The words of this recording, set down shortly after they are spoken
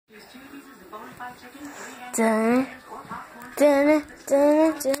Dun, dun,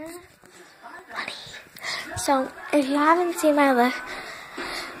 dun, dun. So, if you haven't seen my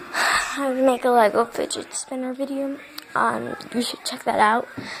I make a Lego Fidget Spinner video, you should check that out.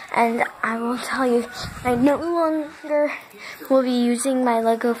 And I will tell you, I no longer will be using my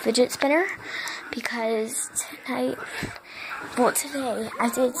Lego Fidget Spinner because today I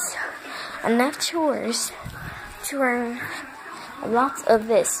did enough chores to earn lots of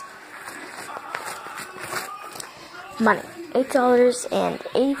this money.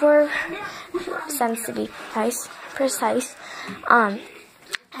 $8.84 to be precise. And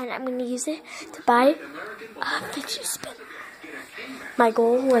I'm going to use it to buy a fidget spinner. My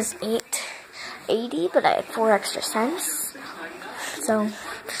goal was $8.80, but I had 4 extra cents. So I'm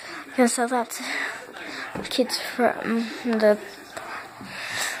going to sell that to kids from the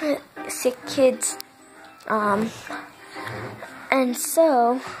sick kids. And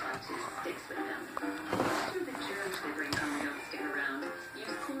so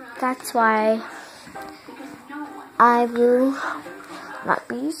that's why I will not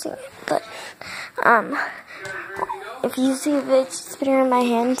be using it. But if you see a fidget spinner in my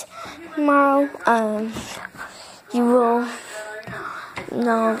hand tomorrow, you will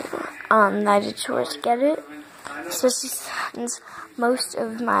know that I did chores to get it. Especially since most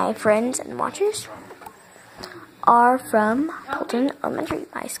of my friends and watchers are from Polton Elementary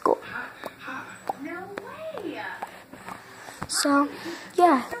High School. So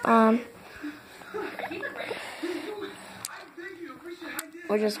yeah,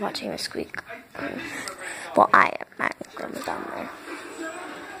 we're just watching the squeak. Well, I am. My room is down there.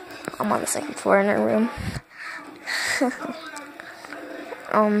 I'm on the second floor in her room.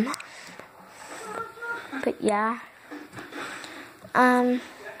 But yeah. I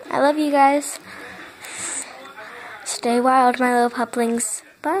love you guys. Stay wild, my little puplings.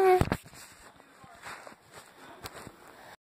 Bye.